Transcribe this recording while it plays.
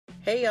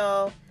Hey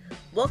y'all!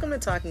 Welcome to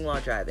Talking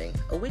While Driving,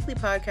 a weekly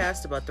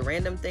podcast about the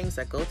random things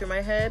that go through my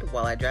head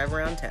while I drive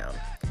around town.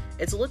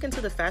 It's a look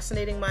into the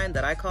fascinating mind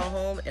that I call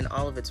home and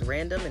all of its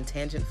random and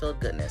tangent-filled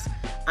goodness.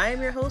 I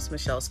am your host,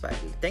 Michelle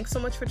Spivey. Thanks so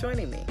much for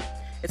joining me.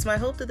 It's my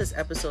hope that this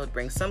episode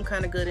brings some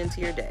kind of good into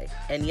your day.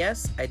 And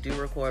yes, I do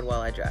record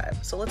while I drive.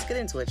 So let's get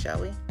into it, shall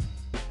we?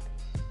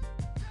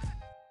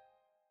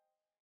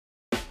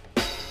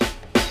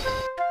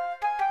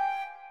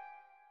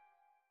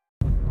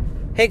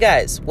 Hey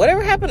guys,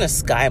 whatever happened to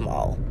Sky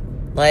Mall?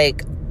 I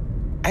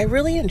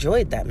really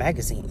enjoyed that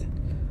magazine.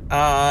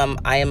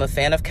 I am a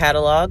fan of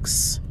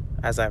catalogs,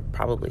 as I've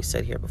probably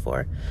said here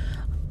before.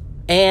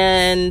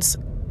 And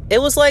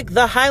it was like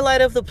the highlight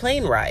of the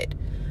plane ride.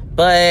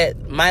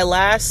 But my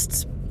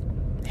last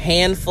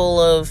handful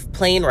of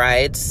plane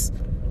rides,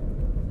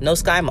 no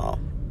Sky Mall.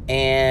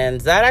 And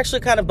that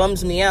actually kind of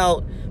bums me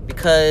out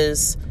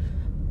because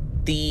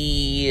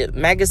the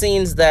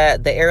magazines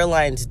that the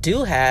airlines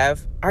do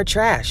have are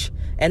trash.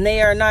 And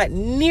they are not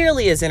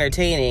nearly as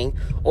entertaining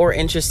or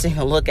interesting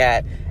to look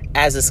at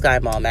as a Sky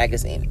Mall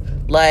magazine.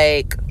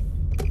 I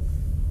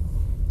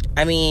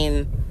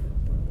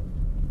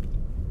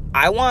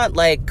want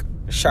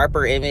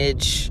sharper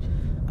image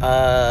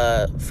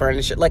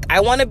furniture. I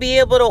want to be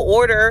able to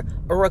order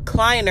a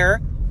recliner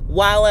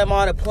while I'm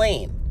on a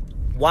plane.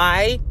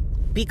 Why?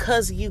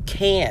 Because you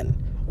can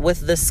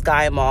with the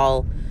Sky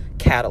Mall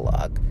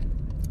catalog.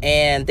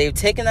 And they've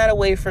taken that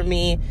away from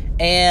me,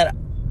 and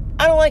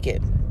I don't like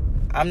it.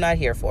 I'm not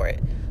here for it.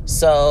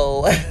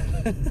 So,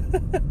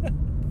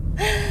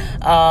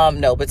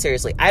 no, but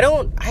seriously, I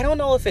don't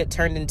know if it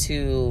turned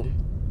into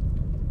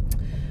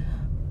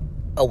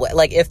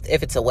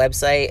if it's a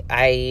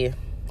website.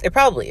 It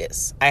probably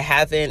is. I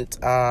haven't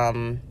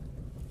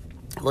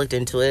looked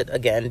into it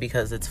again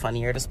because it's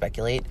funnier to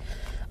speculate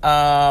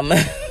than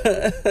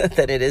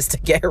it is to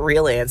get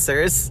real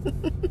answers.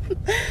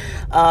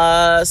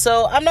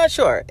 So I'm not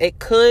sure. It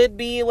could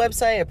be a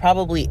website. It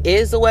probably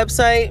is a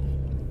website.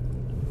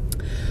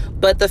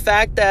 But the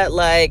fact that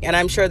and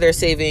I'm sure they're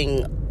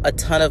saving a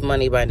ton of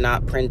money by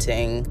not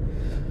printing,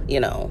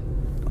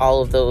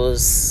 all of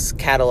those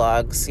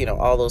catalogs,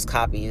 all those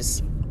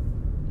copies.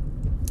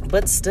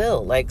 But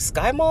still,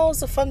 Sky Mall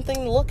is a fun thing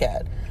to look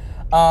at.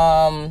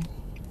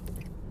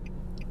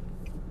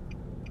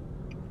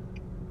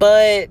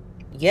 But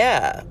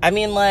yeah, I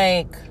don't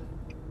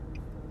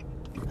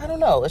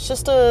know. It's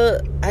just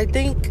I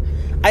think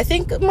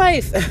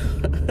my,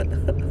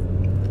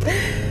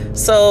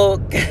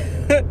 so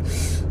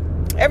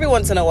every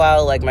once in a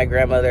while, my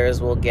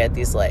grandmothers will get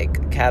these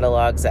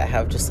catalogs that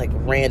have just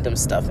random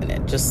stuff in it,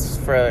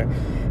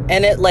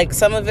 and it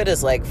some of it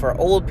is for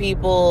old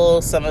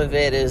people, some of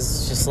it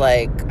is just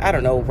I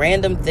don't know,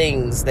 random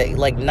things that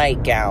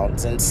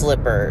nightgowns and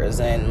slippers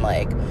and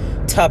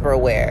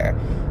Tupperware.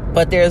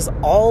 But there's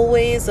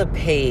always a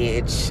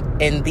page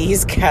in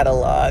these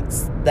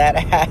catalogs that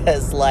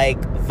has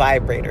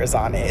vibrators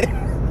on it.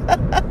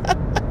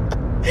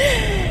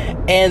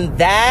 And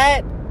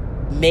that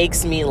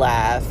makes me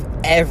laugh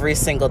every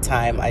single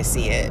time I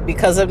see it,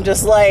 because I'm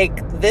just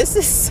this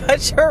is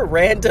such a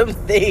random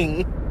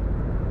thing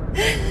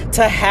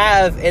to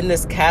have in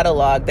this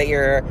catalog that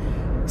you're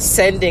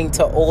sending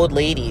to old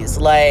ladies.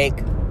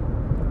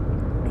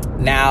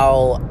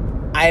 Now,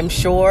 I'm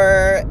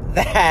sure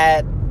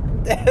that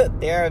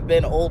there have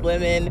been older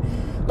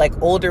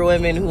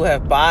women who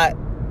have bought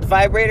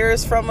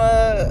vibrators from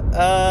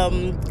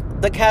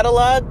the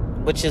catalog,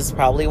 which is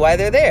probably why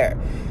they're there.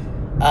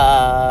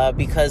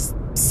 Because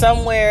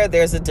somewhere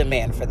there's a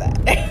demand for that.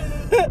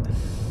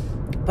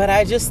 But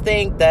I just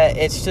think that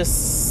it's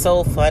just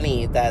so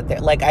funny that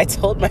I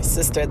told my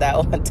sister that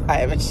one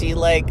time, and she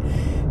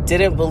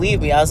didn't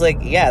believe me. I was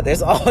yeah,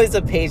 there's always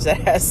a page that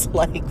has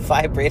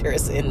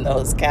vibrators in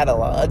those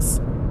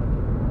catalogs.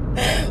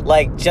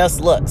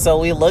 Just look. So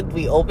we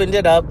opened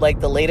it up,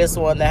 the latest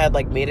one that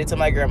had made it to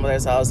my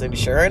grandmother's house, and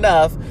sure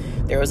enough,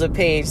 there was a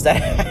page that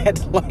had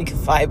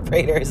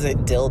vibrators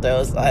and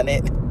dildos on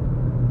it.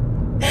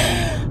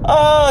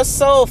 Oh,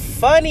 so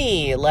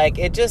funny.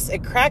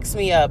 It cracks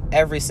me up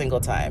every single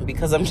time,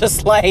 because I'm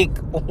just what?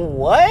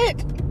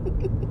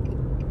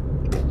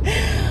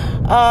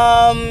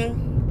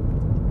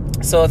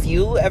 So if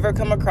you ever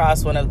come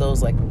across one of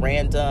those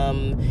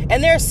random,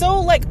 and they're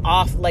so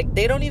off,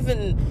 they don't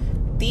even,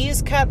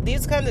 these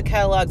kinds of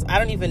catalogs, I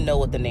don't even know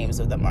what the names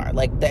of them are.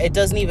 It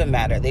doesn't even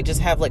matter. They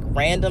just have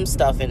random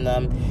stuff in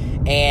them.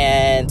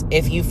 And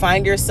if you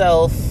find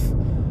yourself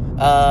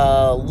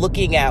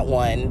looking at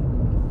one,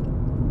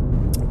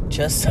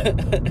 just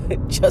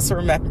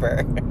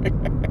remember,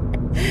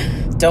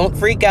 don't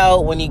freak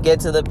out when you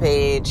get to the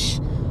page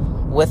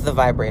with the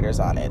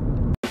vibrators on it.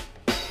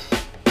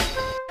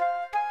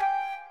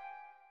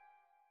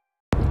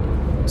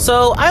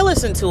 So I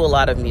listen to a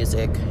lot of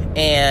music,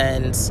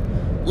 and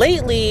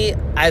lately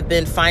I've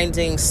been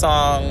finding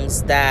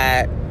songs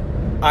that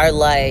are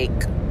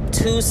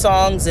two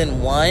songs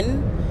in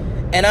one,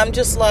 and I'm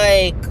just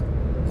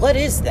what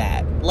is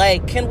that?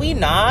 Can we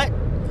not?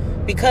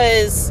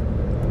 Because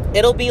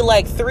it'll be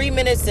like 3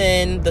 minutes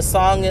in the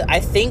song. I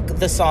think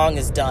the song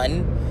is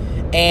done,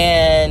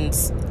 and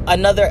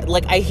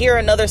I hear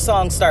another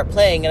song start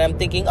playing, and I'm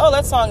thinking, oh,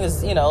 that song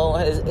is,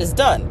 is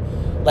done.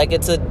 Like,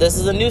 this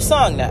is a new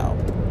song now.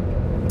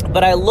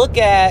 But I look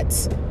at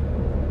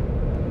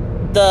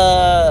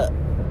the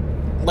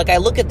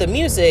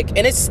music,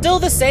 and it's still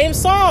the same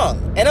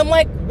song. And I'm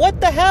like, what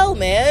the hell,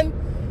 man?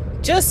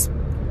 Just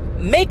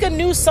make a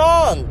new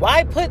song.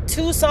 Why put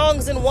 2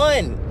 songs in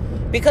one?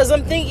 Because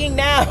I'm thinking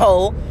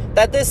now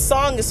that this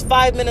song is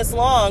 5 minutes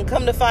long.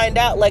 Come to find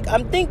out, like,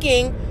 I'm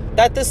thinking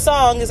that this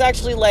song is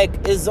actually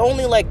is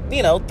only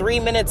 3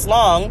 minutes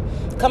long.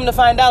 Come to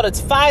find out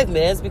it's 5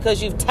 minutes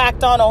because you've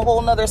tacked on a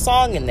whole nother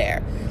song in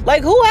there.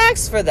 Like, who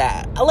asked for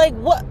that? Like,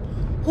 what?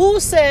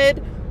 Who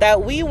said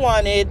that we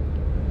wanted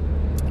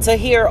to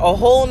hear a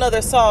whole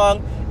nother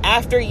song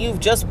after you've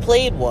just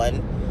played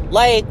one?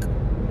 Like,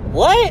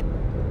 what?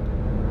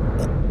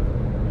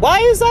 Why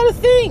is that a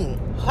thing?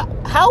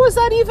 How is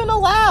that even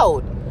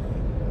allowed?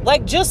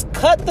 Like, just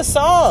cut the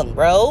song,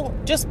 bro.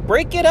 Just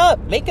break it up.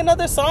 Make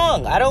another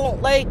song. I don't,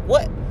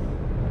 what?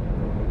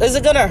 Is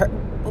it gonna hurt?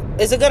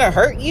 Is it gonna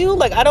hurt you?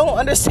 Like, I don't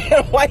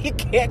understand why you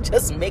can't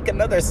just make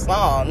another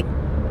song.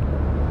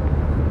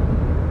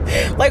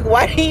 Like,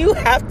 why do you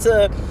have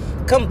to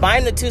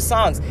combine the 2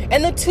 songs?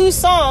 And the 2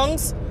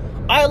 songs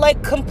are,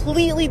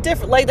 completely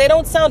different. Like, they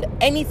don't sound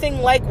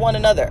anything like one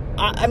another.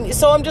 I mean,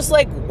 so I'm just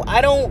I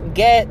don't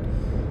get...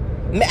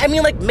 I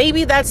mean,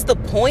 maybe that's the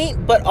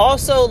point, but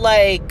also,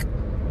 I've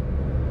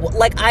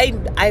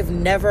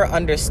never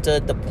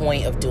understood the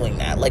point of doing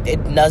that.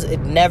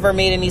 It never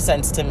made any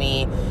sense to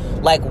me.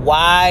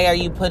 Why are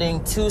you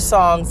putting 2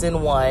 songs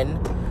in one?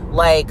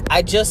 I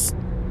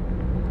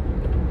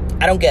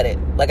don't get it.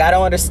 I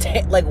don't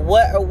understand.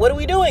 What are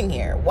we doing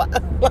here?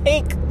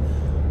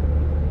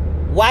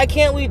 Why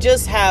can't we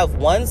just have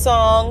one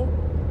song,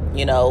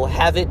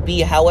 have it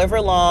be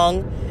however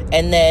long,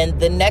 and then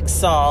the next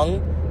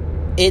song,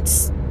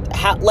 it's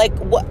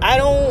what? I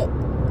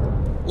don't,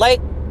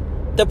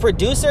 the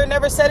producer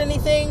never said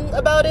anything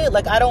about it.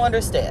 I don't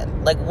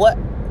understand. What?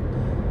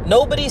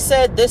 Nobody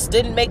said this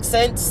didn't make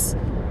sense.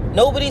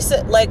 Nobody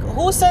said,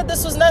 who said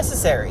this was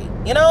necessary?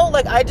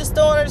 I just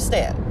don't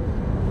understand.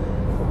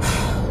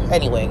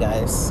 Anyway,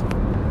 guys,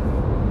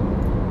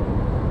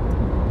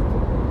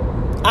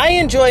 I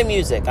enjoy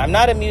music. I'm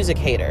not a music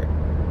hater.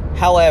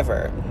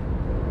 However,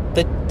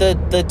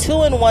 the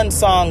 2-in-1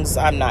 songs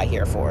I'm not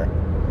here for.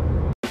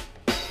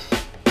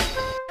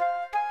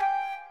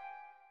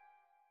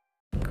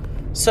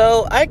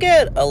 So I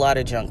get a lot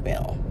of junk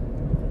mail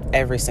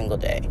every single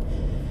day.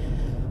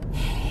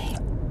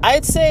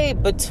 I'd say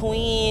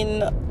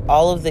between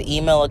all of the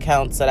email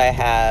accounts that I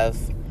have,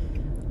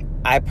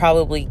 I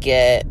probably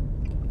get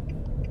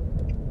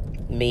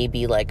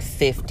maybe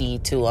 50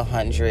 to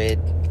 100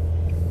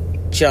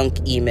 junk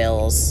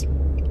emails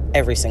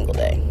every single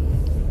day.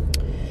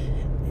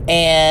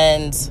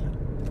 And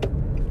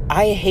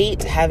I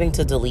hate having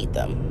to delete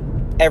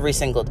them every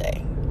single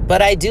day.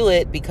 But I do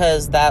it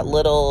because that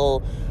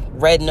little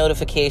red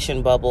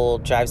notification bubble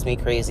drives me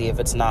crazy if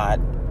it's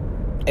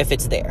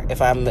there.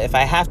 If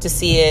I have to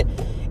see it,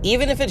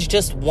 even if it's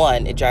just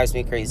one, it drives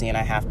me crazy, and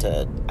I have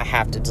to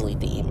delete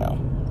the email.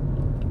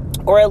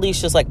 Or at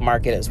least just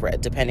mark it as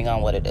read, depending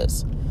on what it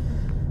is.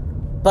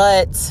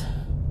 But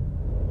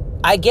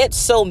I get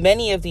so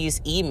many of these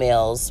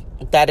emails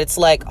that it's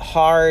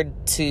hard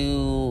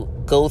to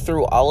go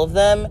through all of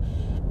them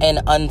and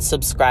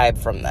unsubscribe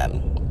from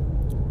them.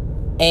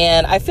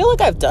 And I feel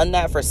I've done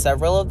that for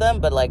several of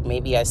them, but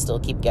maybe I still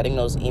keep getting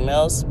those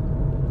emails.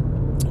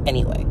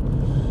 Anyway,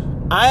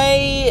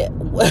 I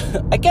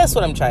guess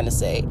what I'm trying to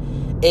say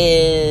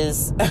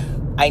is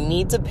I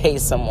need to pay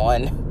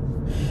someone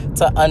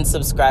to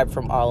unsubscribe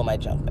from all of my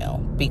junk mail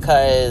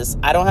because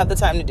I don't have the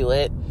time to do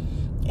it.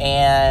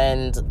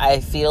 And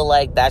I feel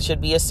that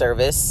should be a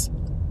service.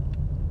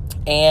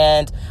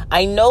 And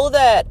I know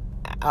that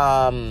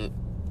the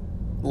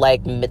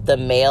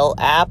mail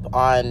app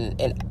on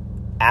an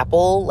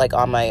Apple,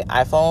 on my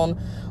iPhone,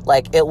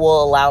 it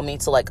will allow me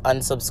to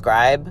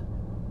unsubscribe,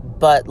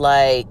 but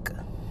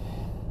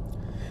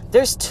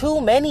there's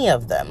too many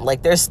of them.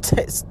 There's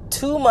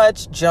too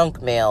much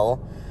junk mail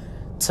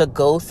to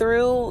go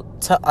through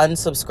to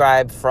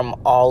unsubscribe from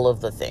all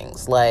of the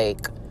things.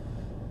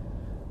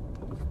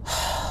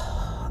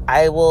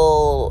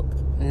 I'll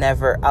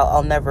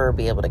never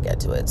be able to get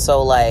to it.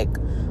 So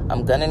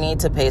I'm gonna need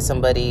to pay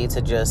somebody to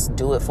just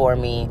do it for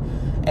me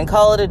and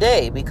call it a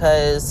day,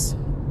 because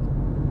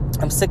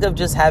I'm sick of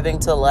just having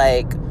to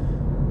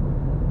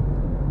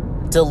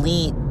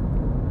delete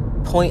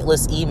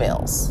pointless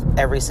emails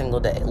every single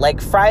day.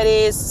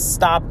 Fridays,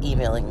 stop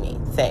emailing me.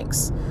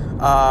 Thanks.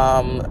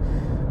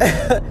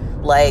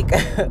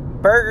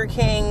 Burger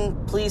King,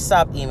 please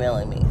stop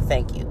emailing me.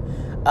 Thank you.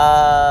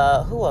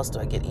 Who else do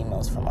I get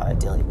emails from on a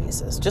daily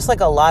basis? Just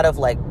a lot of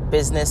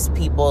business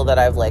people that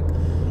I've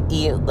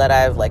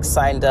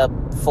signed up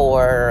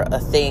for a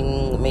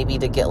thing, maybe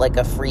to get a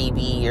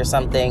freebie or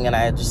something, and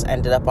I just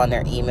ended up on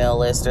their email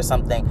list or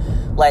something.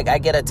 I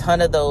get a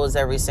ton of those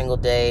every single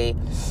day.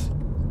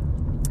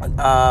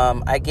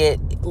 I get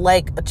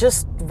like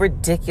just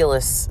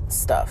ridiculous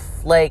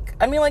stuff. Like,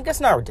 I mean, like, it's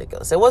not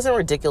ridiculous. It wasn't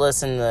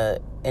ridiculous in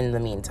the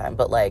meantime,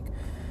 but like,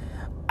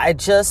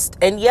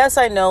 and yes,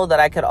 I know that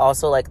I could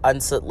also like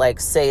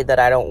say that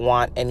I don't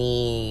want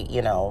any,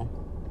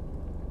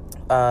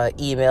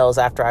 emails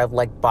after I've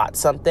like bought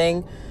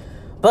something,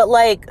 but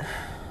like,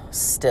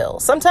 still,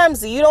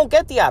 sometimes you don't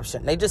get the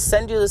option. They just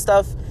send you the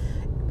stuff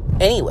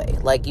anyway.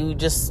 Like, you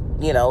just,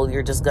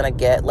 you're just gonna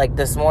get, like,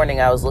 this morning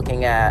I was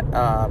looking at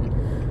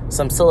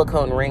some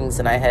silicone rings,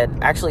 and I had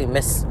actually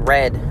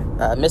misunderstood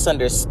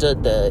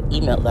the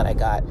email that I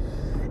got,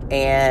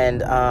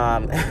 and it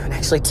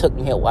actually took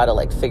me a while to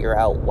like figure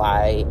out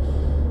why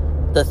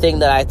the thing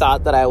that I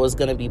thought that I was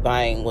gonna be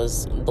buying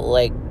wasn't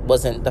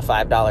the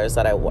 $5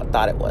 that I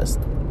thought it was.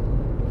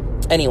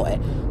 Anyway,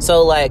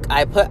 so like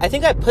I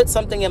think I put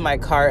something in my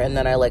cart, and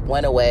then I like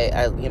went away.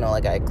 I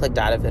clicked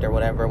out of it or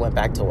whatever, went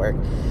back to work.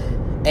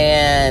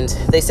 And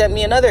they sent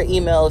me another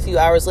email a few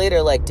hours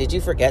later, like, did you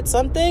forget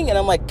something? And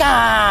I'm like,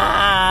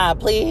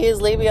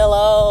 please leave me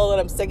alone.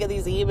 I'm sick of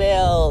these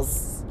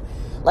emails.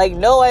 Like,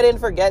 no, I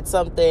didn't forget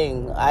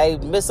something. I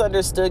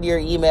misunderstood your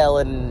email,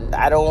 and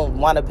I don't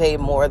want to pay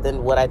more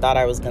than what I thought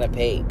I was going to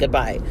pay.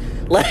 Goodbye.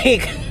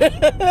 Like,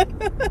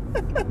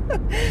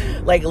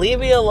 like, leave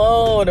me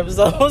alone. I'm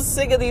so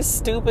sick of these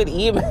stupid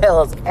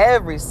emails.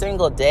 Every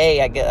single day,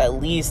 I get at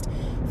least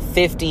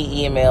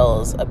 50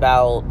 emails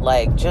about,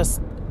 like,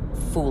 just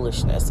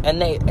foolishness,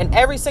 and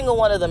every single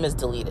one of them is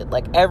deleted.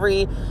 Like,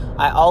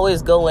 I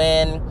always go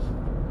in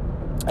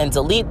and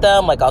delete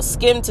them. Like, I'll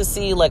skim to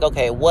see, like,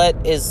 okay,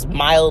 what is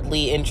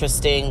mildly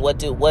interesting, what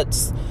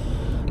does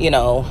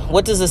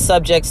the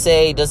subject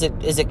say, is it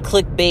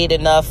clickbait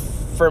enough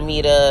for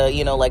me to,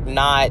 like,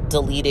 not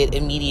delete it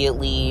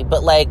immediately,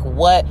 but like,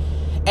 what?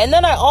 And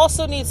then I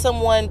also need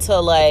someone to,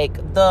 like,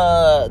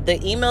 the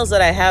emails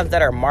that I have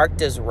that are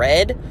marked as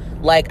read,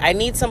 like, I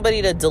need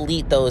somebody to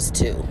delete those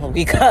too,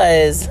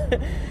 because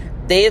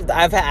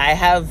I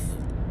have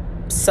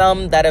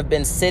some that have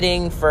been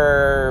sitting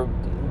for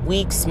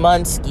weeks,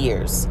 months,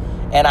 years,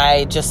 and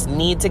I just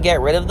need to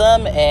get rid of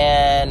them,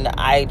 and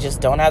I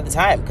just don't have the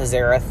time because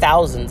there are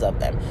thousands of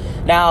them.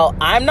 Now,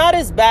 I'm not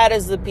as bad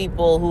as the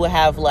people who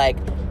have like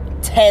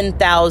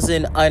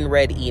 10,000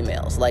 unread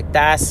emails. Like,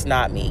 that's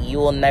not me. You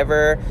will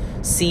never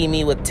see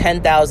me with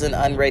 10,000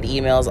 unread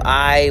emails.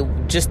 I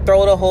just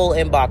throw the whole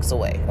inbox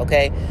away,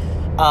 okay?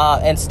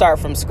 And start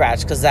from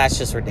scratch, because that's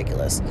just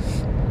ridiculous.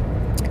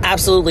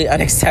 Absolutely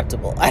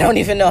unacceptable. I don't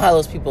even know how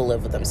those people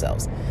live with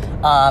themselves.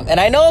 And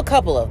I know a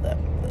couple of them,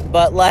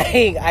 but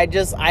like, I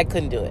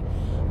couldn't do it.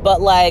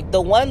 But like,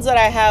 the ones that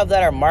I have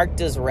that are marked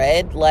as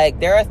read, like,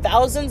 there are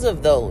thousands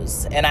of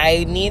those, and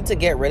I need to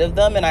get rid of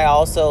them. And I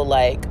also,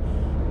 like,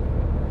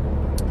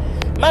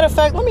 matter of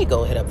fact, let me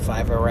go hit up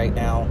Fiverr right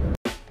now.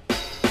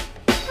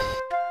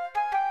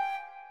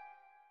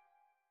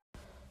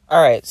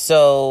 All right,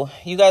 so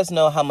you guys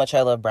know how much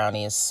I love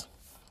brownies.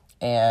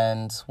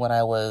 And when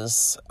I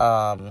was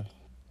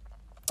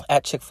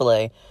at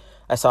Chick-fil-A,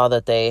 I saw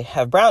that they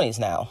have brownies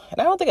now. And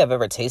I don't think I've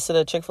ever tasted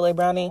a Chick-fil-A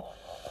brownie.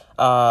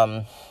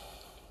 But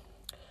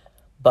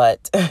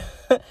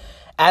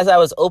as I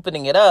was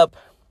opening it up,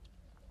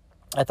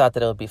 I thought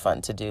that it would be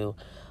fun to do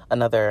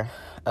another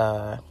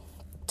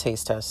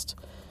taste test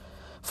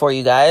for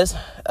you guys,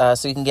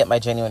 so you can get my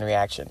genuine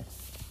reaction,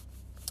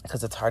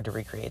 because it's hard to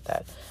recreate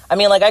that. I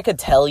mean, like, I could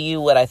tell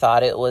you what I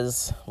thought it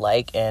was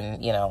like,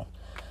 and,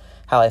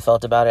 how I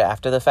felt about it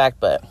after the fact,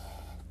 but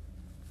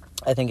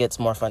I think it's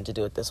more fun to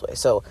do it this way.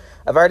 So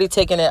I've already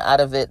taken it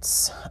out of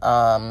its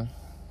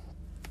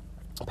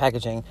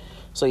packaging,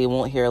 so you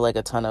won't hear like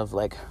a ton of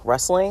like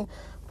rustling,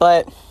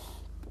 but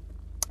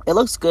it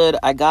looks good.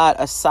 I got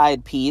a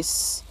side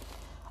piece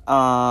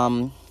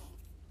because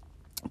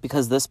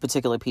this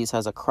particular piece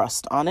has a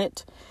crust on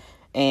it,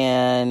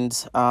 and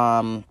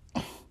I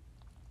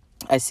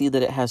see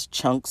that it has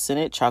chunks in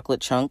it,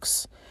 chocolate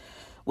chunks,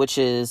 which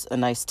is a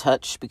nice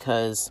touch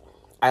because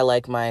I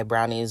like my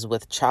brownies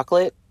with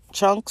chocolate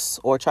chunks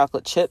or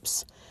chocolate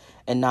chips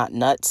and not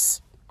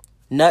nuts.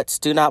 Nuts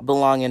do not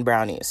belong in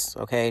brownies,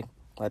 okay?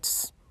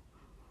 Let's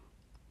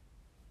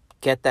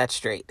get that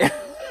straight.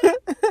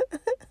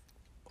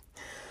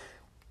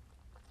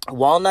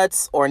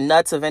 Walnuts or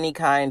nuts of any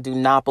kind do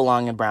not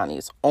belong in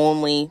brownies.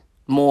 Only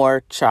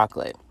more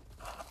chocolate.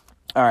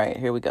 All right,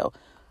 here we go.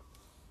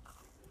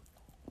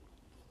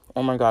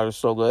 Oh my God, it's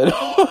so good.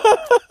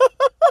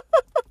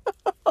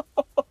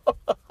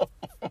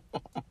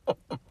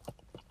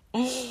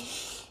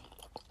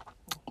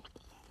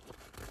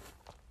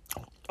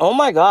 Oh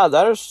my God,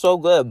 that is so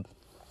good.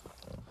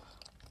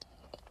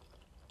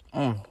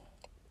 It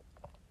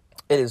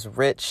is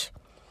rich.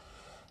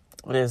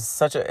 It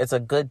is it's a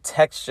good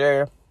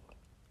texture.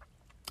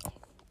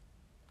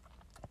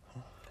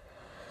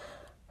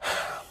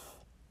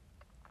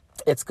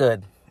 It's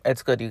good.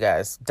 It's good, you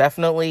guys.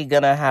 Definitely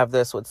gonna have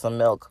this with some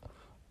milk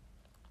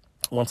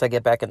once I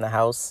get back in the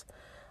house.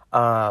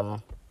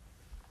 But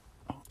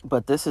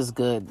this is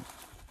good.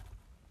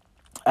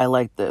 I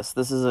like this.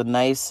 This is a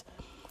nice,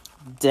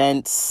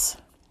 dense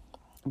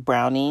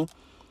brownie.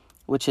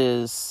 which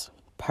is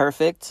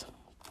perfect.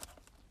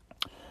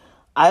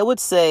 I would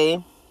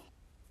say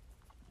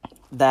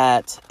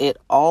that it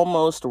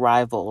almost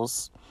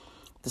rivals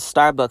the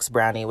Starbucks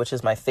brownie, which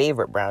is my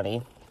favorite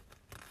brownie.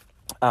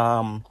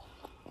 I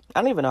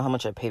don't even know how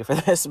much I paid for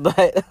this,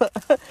 but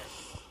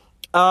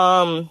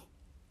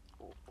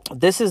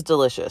this is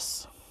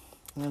delicious.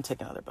 I'm gonna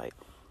take another bite.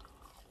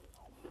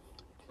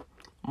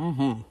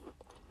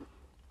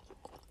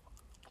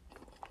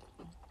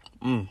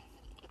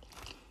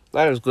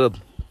 That is good.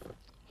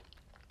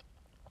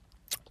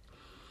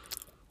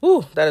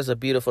 Ooh, that is a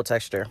beautiful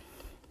texture.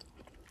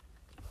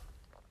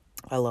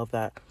 I love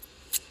that.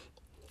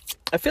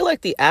 I feel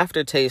like the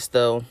aftertaste,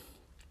 though,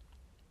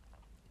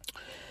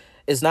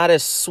 is not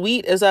as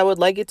sweet as I would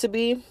like it to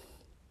be.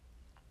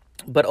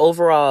 But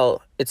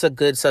overall, it's a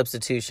good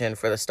substitution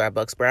for the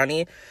Starbucks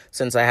brownie,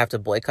 since I have to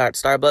boycott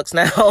Starbucks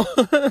now.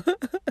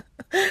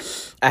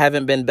 I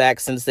haven't been back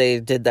since they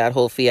did that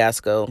whole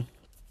fiasco,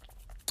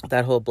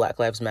 that whole Black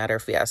Lives Matter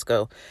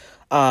fiasco.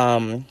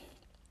 But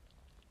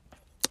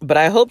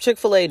I hope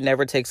Chick-fil-A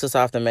never takes this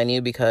off the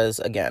menu because,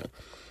 again,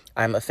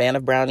 I'm a fan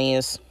of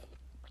brownies,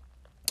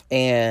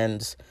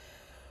 and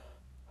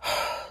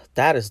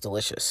that is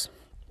delicious.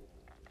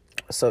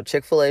 So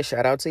Chick-fil-A,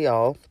 shout out to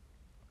y'all.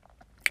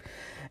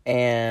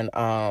 And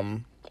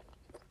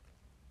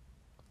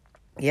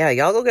yeah,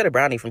 y'all go get a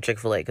brownie from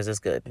Chick-fil-A because it's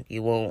good.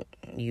 You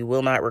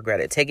will not regret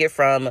it. Take it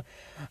from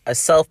a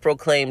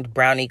self-proclaimed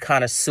brownie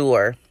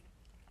connoisseur.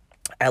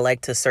 I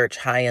like to search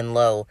high and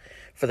low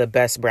for the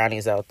best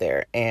brownies out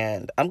there,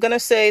 and I'm gonna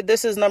say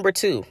this is number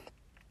 2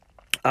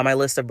 on my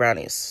list of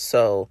brownies.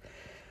 So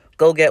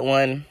go get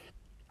one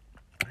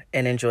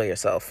and enjoy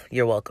yourself.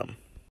 You're welcome.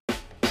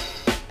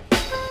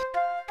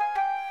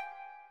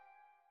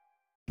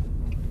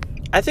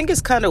 I think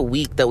it's kind of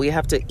weak that we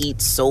have to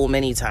eat so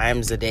many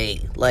times a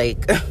day.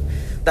 Like,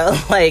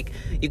 that, like,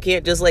 you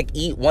can't just, like,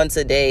 eat once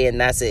a day and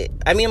that's it.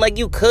 I mean, like,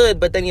 you could,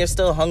 but then you're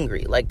still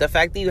hungry. Like, the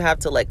fact that you have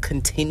to, like,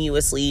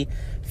 continuously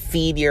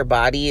feed your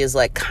body is,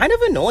 like, kind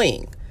of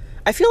annoying.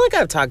 I feel like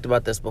I've talked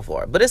about this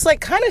before, but it's, like,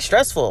 kind of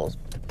stressful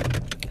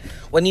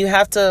when you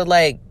have to,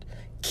 like,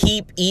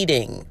 keep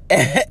eating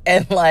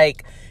and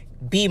like,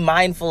 be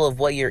mindful of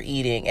what you're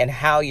eating and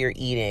how you're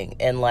eating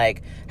and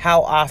like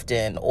how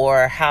often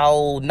or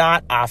how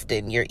not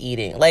often you're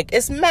eating. Like,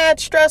 it's mad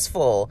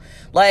stressful.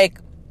 Like,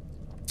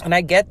 and I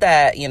get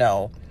that, you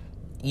know,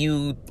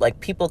 you like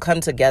people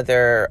come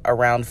together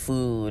around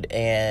food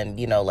and,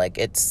 you know, like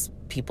it's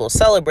people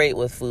celebrate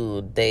with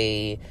food.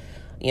 They,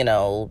 you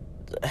know,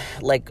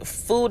 like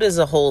food is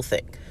a whole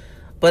thing,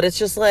 but it's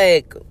just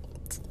like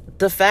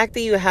the fact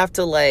that you have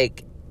to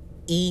like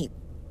eat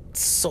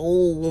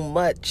so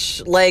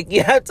much, like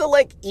you have to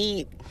like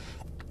eat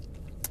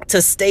to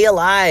stay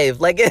alive,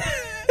 like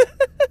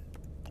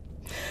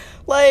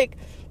like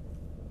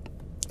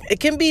it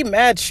can be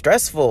mad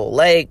stressful.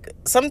 Like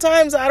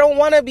sometimes I don't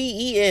want to be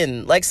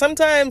eating, like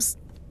sometimes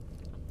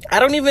I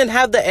don't even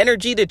have the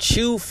energy to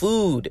chew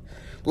food,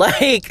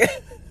 like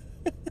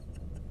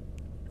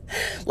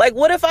like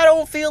what if I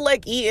don't feel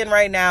like eating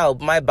right now?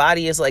 My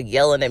body is like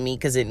yelling at me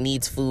because it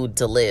needs food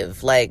to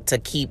live, like to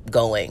keep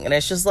going. And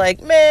it's just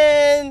like,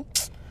 man,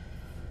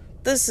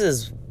 this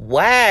is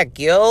whack,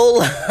 yo.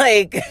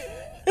 Like,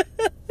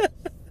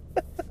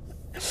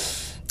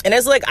 and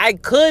it's like, I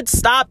could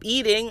stop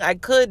eating. I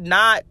could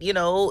not, you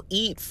know,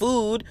 eat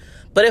food.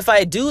 But if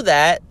I do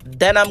that,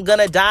 then I'm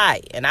gonna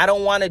die. And I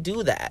don't want to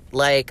do that.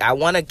 Like, I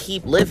want to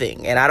keep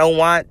living and I don't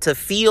want to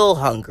feel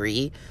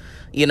hungry.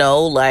 You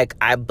know, like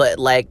and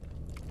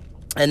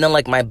then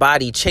like my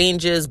body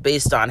changes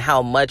based on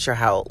how much or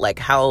how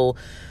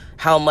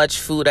much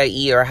food I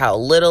eat or how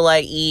little I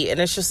eat. And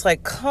it's just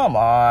like, come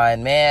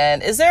on,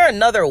 man. Is there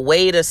another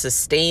way to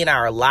sustain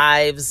our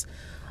lives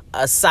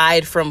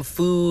aside from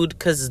food?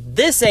 Because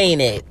this ain't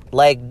it.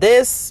 Like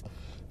this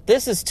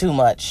is too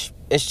much.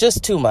 It's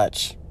just too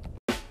much.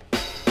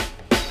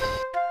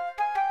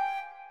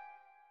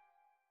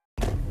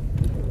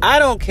 I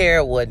don't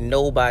care what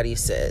nobody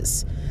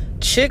says.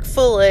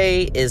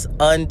 Chick-fil-A is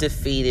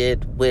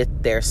undefeated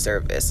with their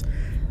service.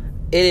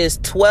 It is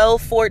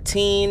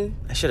 12:14.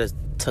 I should have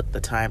took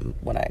the time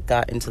when I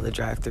got into the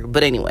drive-thru.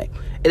 But anyway,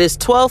 it is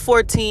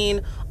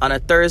 12:14 on a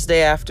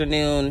Thursday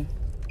afternoon.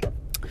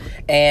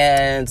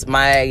 And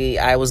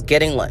I was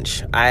getting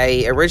lunch.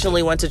 I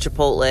originally went to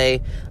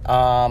Chipotle,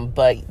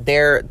 but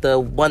the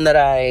one that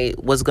I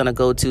was going to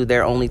go to,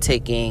 they're only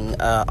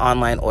taking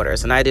online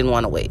orders. And I didn't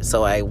want to wait.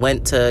 So I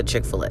went to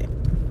Chick-fil-A.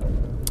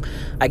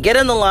 I get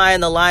in the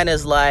line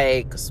is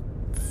like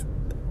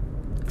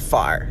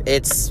far.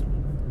 It's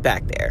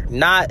back there.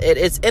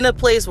 It's in a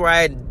place where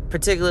I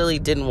particularly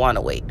didn't want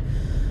to wait.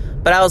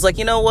 But I was like,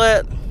 you know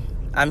what?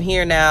 I'm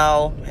here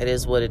now. It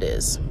is what it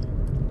is.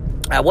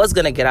 I was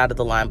going to get out of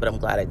the line, but I'm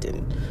glad I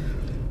didn't.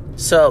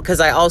 So, because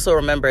I also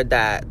remembered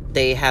that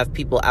they have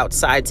people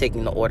outside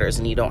taking the orders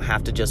and you don't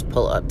have to just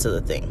pull up to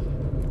the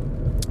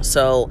thing.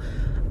 So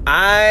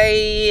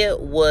I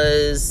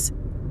was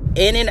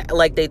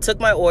they took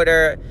my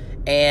order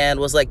and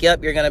was like,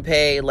 yep, you're going to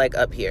pay like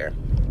up here.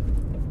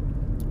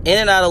 in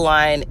and out of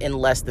line in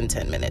less than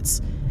 10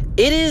 minutes.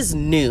 It is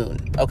noon,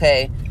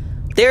 okay?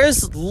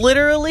 There's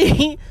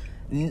literally,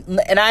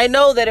 and I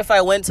know that if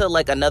I went to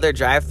like another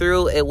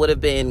drive-thru, it would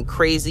have been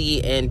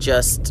crazy and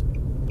just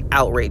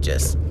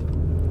outrageous.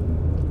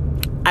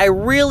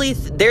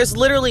 There's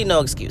literally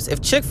no excuse.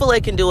 If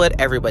Chick-fil-A can do it,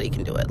 everybody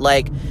can do it.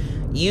 Like,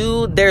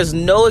 there's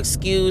no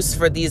excuse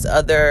for these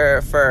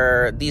other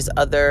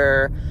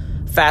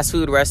fast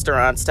food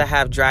restaurants to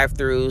have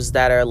drive-thrus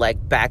that are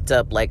like backed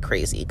up like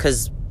crazy.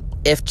 Because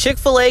if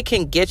Chick-fil-A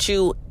can get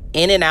you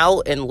in and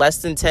out in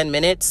less than 10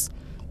 minutes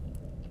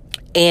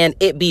and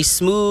it be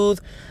smooth,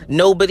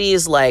 nobody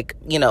is like,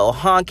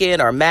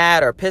 honking or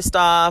mad or pissed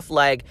off,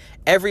 like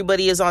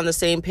everybody is on the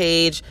same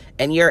page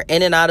and you're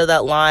in and out of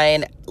that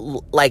line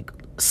like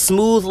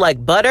smooth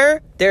like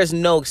butter, there's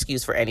no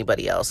excuse for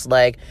anybody else.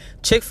 Like,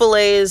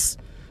 Chick-fil-A's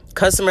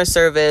customer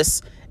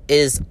service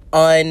is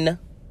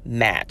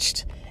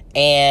unmatched.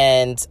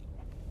 And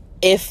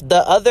if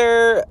the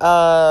other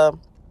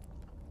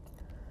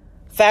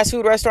fast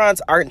food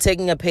restaurants aren't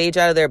taking a page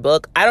out of their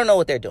book, I don't know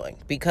what they're doing,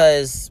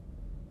 because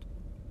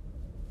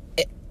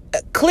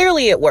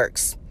clearly it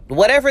works.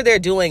 Whatever they're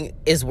doing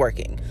is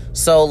working.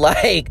 So,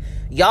 like,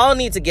 y'all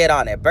need to get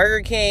on it.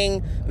 Burger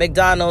King,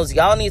 McDonald's,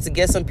 y'all need to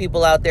get some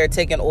people out there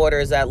taking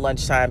orders at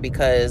lunchtime,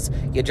 because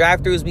your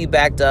drive-thrus be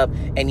backed up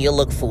and you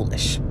look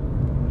foolish.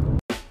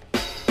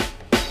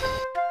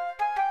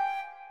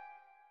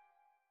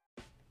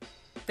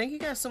 Thank you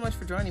guys so much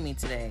for joining me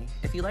today.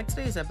 If you liked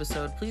today's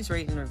episode, please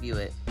rate and review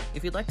it.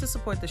 If you'd like to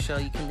support the show,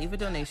 you can leave a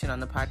donation on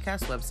the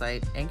podcast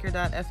website,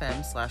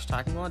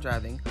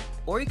 anchor.fm/talkingwhiledriving,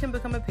 or you can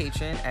become a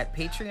patron at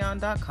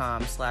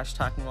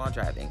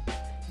patreon.com/talkingwhiledriving.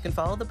 You can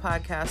follow the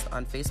podcast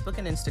on Facebook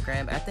and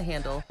Instagram at the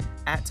handle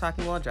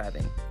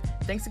 @talkingwhiledriving.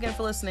 Thanks again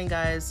for listening,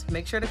 guys.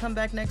 Make sure to come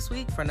back next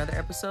week for another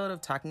episode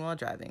of Talking While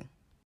Driving.